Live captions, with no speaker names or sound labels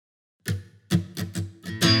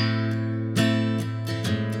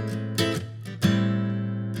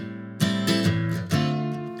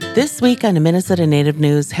This week on the Minnesota Native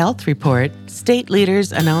News Health Report, state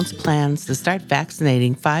leaders announced plans to start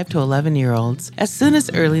vaccinating 5 to 11-year-olds as soon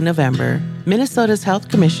as early November. Minnesota's health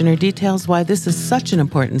commissioner details why this is such an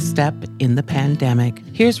important step in the pandemic.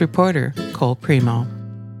 Here's reporter Cole Premo.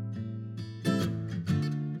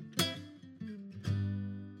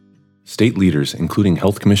 State leaders, including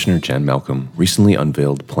Health Commissioner Jan Malcolm, recently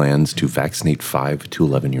unveiled plans to vaccinate 5 to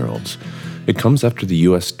 11-year-olds. It comes after the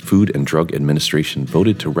U.S. Food and Drug Administration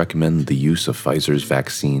voted to recommend the use of Pfizer's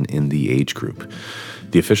vaccine in the age group.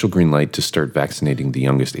 The official green light to start vaccinating the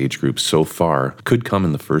youngest age group so far could come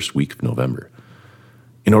in the first week of November.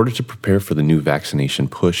 In order to prepare for the new vaccination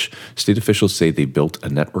push, state officials say they built a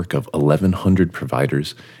network of 1,100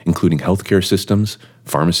 providers, including healthcare systems,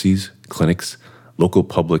 pharmacies, clinics, local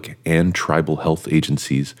public and tribal health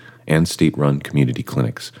agencies, and state-run community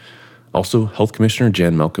clinics. Also, Health Commissioner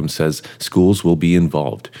Jan Malcolm says schools will be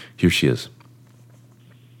involved. Here she is.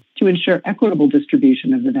 To ensure equitable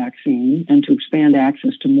distribution of the vaccine and to expand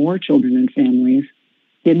access to more children and families,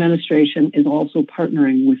 the administration is also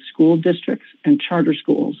partnering with school districts and charter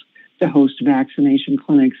schools to host vaccination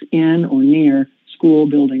clinics in or near school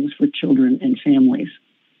buildings for children and families.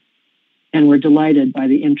 And we're delighted by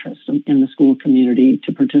the interest in the school community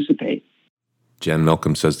to participate. Jan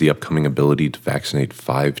Malcolm says the upcoming ability to vaccinate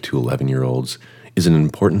 5 to 11-year-olds is an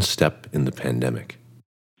important step in the pandemic.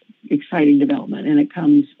 Exciting development, and it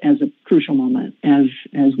comes as a crucial moment as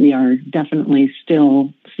we are definitely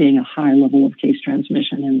still seeing a high level of case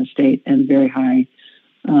transmission in the state and very high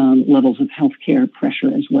levels of healthcare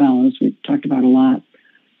pressure as well, as we've talked about a lot.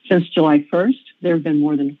 Since July 1st, there have been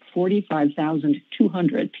more than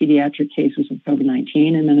 45,200 pediatric cases of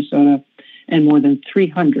COVID-19 in Minnesota and more than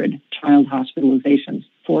 300 child hospitalizations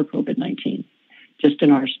for COVID-19 just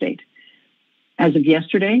in our state. As of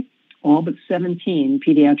yesterday, all but 17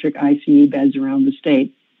 pediatric ICU beds around the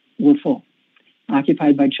state were full,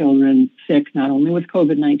 occupied by children sick not only with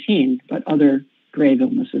COVID-19, but other grave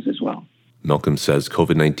illnesses as well. Malcolm says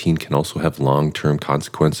COVID-19 can also have long-term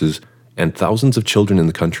consequences, and thousands of children in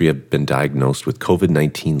the country have been diagnosed with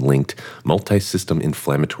COVID-19-linked multi-system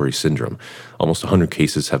inflammatory syndrome. Almost 100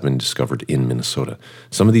 cases have been discovered in Minnesota.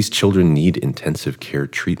 Some of these children need intensive care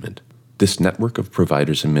treatment. This network of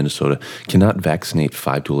providers in Minnesota cannot vaccinate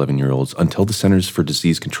 5 to 11-year-olds until the Centers for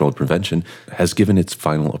Disease Control and Prevention has given its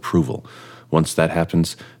final approval. Once that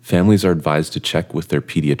happens, families are advised to check with their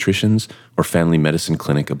pediatricians or family medicine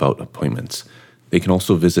clinic about appointments. They can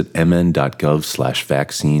also visit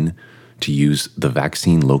mn.gov/vaccine to use the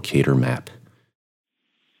vaccine locator map.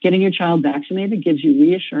 Getting your child vaccinated gives you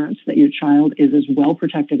reassurance that your child is as well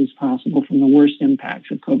protected as possible from the worst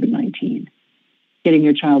impacts of COVID-19. Getting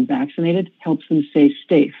your child vaccinated helps them stay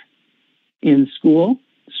safe in school,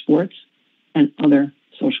 sports, and other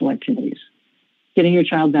social activities. Getting your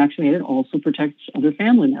child vaccinated also protects other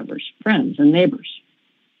family members, friends, and neighbors.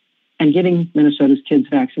 And getting Minnesota's kids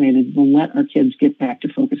vaccinated will let our kids get back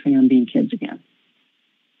to focusing on being kids again.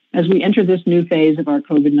 As we enter this new phase of our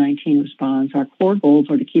COVID-19 response, our core goals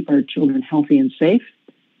are to keep our children healthy and safe,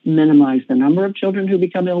 minimize the number of children who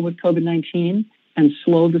become ill with COVID-19, and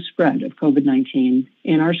slow the spread of COVID-19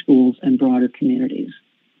 in our schools and broader communities.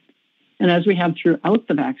 And as we have throughout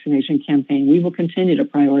the vaccination campaign, we will continue to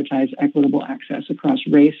prioritize equitable access across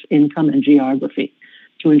race, income, and geography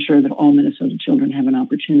to ensure that all Minnesota children have an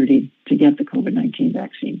opportunity to get the COVID-19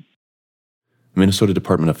 vaccine. Minnesota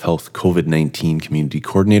Department of Health COVID-19 community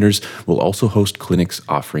coordinators will also host clinics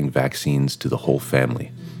offering vaccines to the whole family.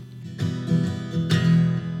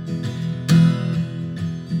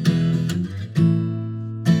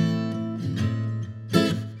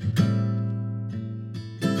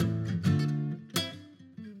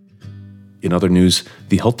 In other news,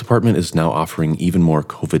 the health department is now offering even more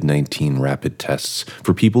COVID-19 rapid tests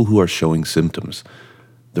for people who are showing symptoms.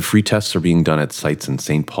 The free tests are being done at sites in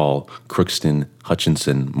St. Paul, Crookston,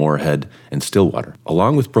 Hutchinson, Moorhead, and Stillwater,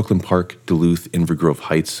 along with Brooklyn Park, Duluth, Inver Grove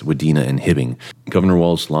Heights, Wadena, and Hibbing. Governor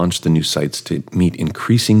Walz launched the new sites to meet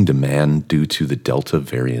increasing demand due to the Delta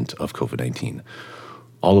variant of COVID-19.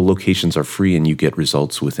 All the locations are free and you get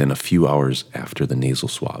results within a few hours after the nasal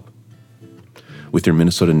swab. With your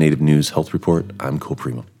Minnesota Native News Health Report, I'm Cole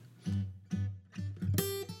Premo.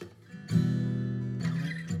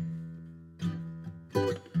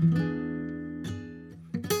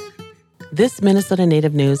 This Minnesota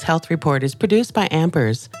Native News Health Report is produced by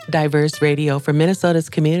Ampers, diverse radio for Minnesota's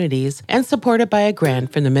communities, and supported by a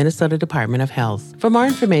grant from the Minnesota Department of Health. For more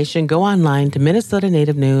information, go online to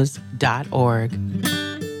minnesotanativenews.org.